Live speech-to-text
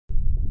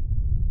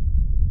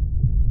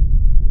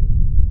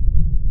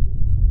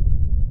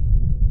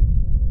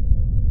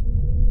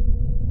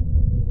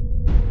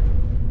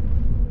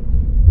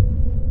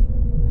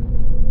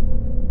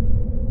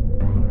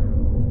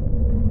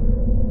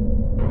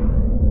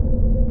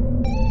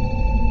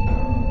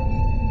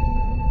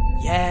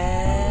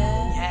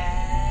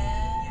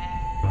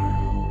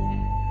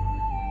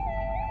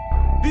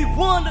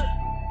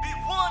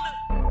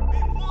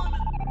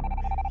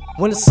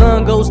When the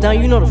sun goes down,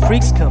 you know the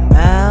freaks come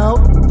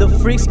out. The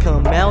freaks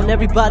come out, and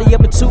everybody up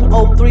at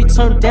 203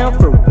 turned down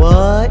for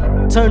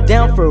what? Turned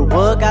down for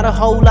what? Got a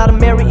whole lot of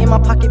Mary in my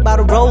pocket, bout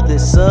to roll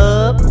this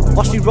up.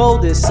 While she roll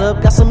this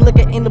up, got some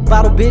liquor in the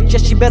bottle, bitch, yeah,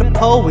 she better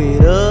pull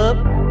it up.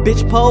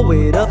 Bitch, pull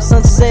it up,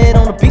 sunset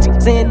on the beach,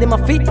 sand in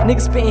my feet,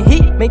 niggas spitting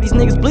heat, make these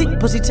niggas bleed,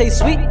 pussy taste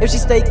sweet, if she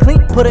stay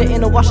clean, put her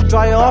in the washer,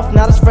 dry her off,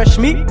 now it's fresh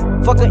meat.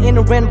 Fuck her in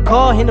a random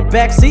car, in the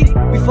backseat,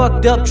 we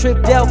fucked up,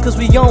 tripped out, cause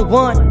we on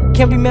one.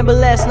 Can't remember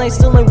last night,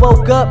 still ain't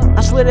woke up,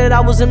 I swear that I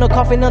was in a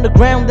coffin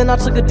underground, then I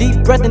took a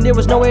deep breath and there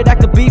was nowhere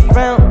that could be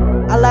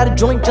found. I light a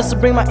joint just to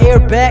bring my air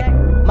back,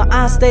 my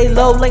eyes stay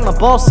low like my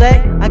ball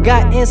sack, I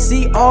got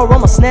NCR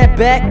on my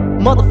snapback,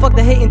 motherfuck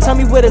the hate and tell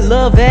me where the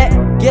love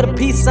at. Get a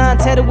peace sign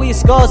tatted where your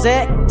scars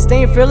at.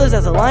 Staying fearless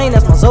as a lion,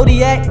 that's my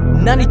zodiac.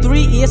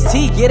 93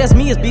 EST, yeah, that's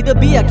me, it's B to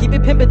B. I keep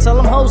it pimpin', tell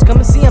them hoes, come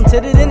and see, I'm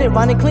titted in it,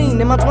 riding clean.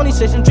 In my 20s,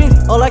 chasing dreams.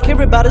 All I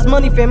care about is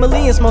money,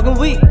 family, and smoking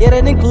weed. Yeah,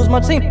 that includes my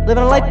team.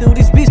 Living a life through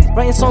these beats,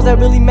 writing songs that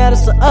really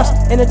matters to us.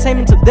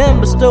 Entertainment to them,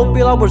 but still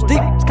feel our words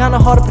deep. It's kinda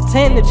hard to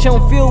pretend that you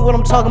don't feel what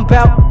I'm talking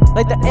about.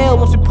 Like the L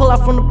once we pull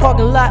out from the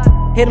parking lot.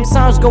 Hear them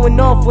sirens going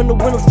off when the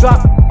windows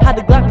drop. Had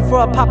the Glock before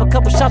I pop a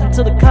couple shots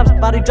until the cops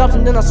body drops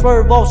and then I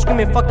swerve off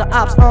screaming fuck the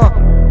ops,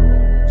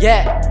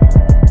 yeah,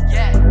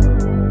 yeah,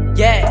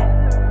 yeah,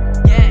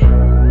 yeah,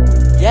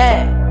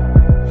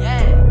 yeah,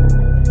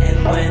 yeah.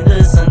 And when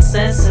the sun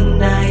sets at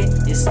night,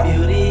 it's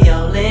beauty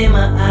all in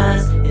my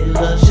eyes. It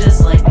looks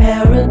just like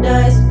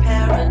paradise,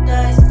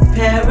 paradise,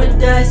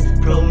 paradise.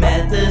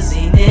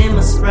 Promethazine in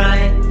my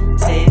Sprite,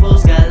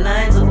 tables got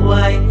lines of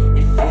white.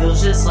 It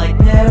feels just like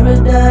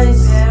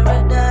paradise,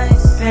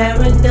 paradise,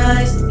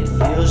 paradise. It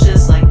feels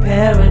just like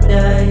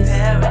paradise,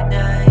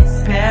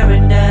 paradise,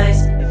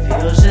 paradise. It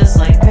feels just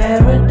like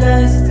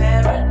paradise,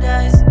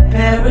 paradise,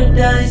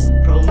 paradise.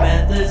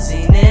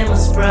 Promethazine in my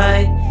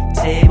Sprite,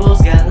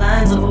 tables got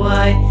lines of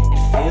white.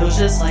 It feels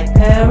just like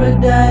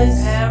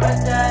paradise,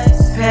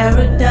 paradise,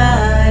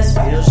 paradise.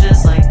 Feels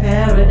just like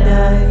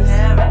paradise,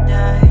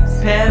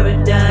 paradise,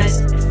 paradise.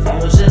 It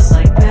feels just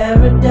like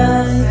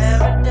paradise,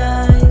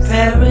 paradise,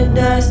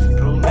 paradise.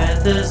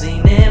 Promethazine